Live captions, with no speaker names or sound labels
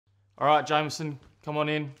All right, Jameson, come on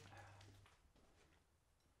in.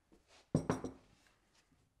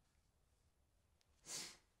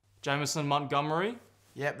 Jameson Montgomery?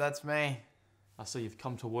 Yep, that's me. I see you've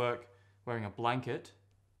come to work wearing a blanket.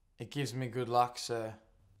 It gives me good luck, sir.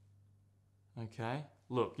 Okay.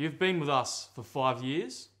 Look, you've been with us for 5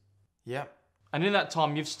 years, Yep. and in that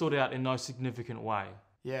time you've stood out in no significant way.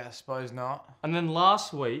 Yeah, I suppose not. And then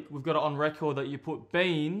last week, we've got it on record that you put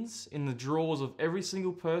beans in the drawers of every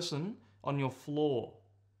single person on your floor.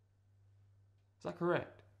 Is that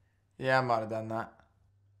correct? Yeah, I might have done that.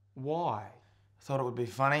 Why? I thought it would be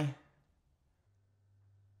funny.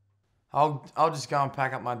 I'll just go and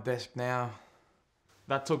pack up my desk now.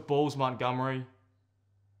 That took balls, Montgomery.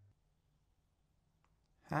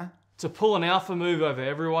 Huh? To pull an alpha move over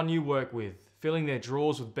everyone you work with, filling their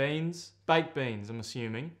drawers with beans, baked beans, I'm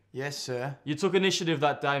assuming. Yes, sir. You took initiative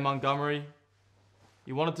that day, Montgomery.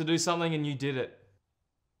 You wanted to do something and you did it.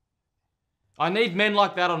 I need men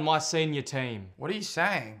like that on my senior team. What are you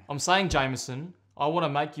saying? I'm saying, Jameson, I want to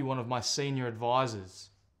make you one of my senior advisors.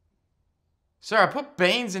 Sir, I put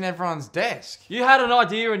beans in everyone's desk. You had an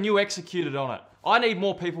idea and you executed on it. I need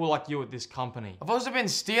more people like you at this company. I've also been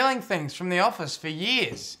stealing things from the office for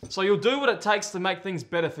years. So you'll do what it takes to make things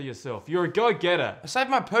better for yourself. You're a go-getter. I save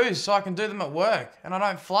my poos so I can do them at work, and I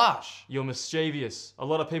don't flush. You're mischievous. A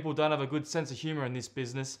lot of people don't have a good sense of humour in this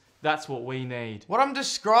business. That's what we need. What I'm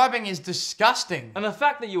describing is disgusting. And the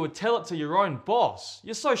fact that you would tell it to your own boss,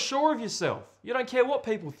 you're so sure of yourself. You don't care what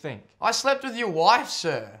people think. I slept with your wife,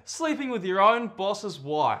 sir. Sleeping with your own boss's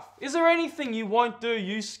wife. Is there anything you won't do,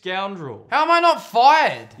 you scoundrel? How am I not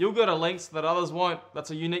fired? You'll go to lengths that others won't.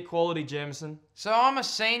 That's a unique quality, Jameson. So I'm a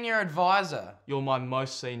senior advisor. You're my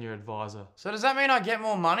most senior advisor. So does that mean I get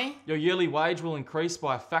more money? Your yearly wage will increase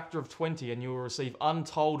by a factor of 20 and you will receive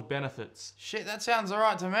untold benefits. Shit, that sounds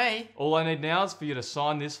alright to me. All I need now is for you to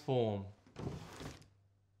sign this form.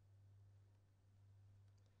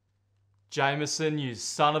 Jameson, you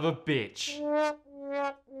son of a bitch.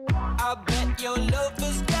 I bet your love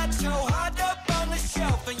is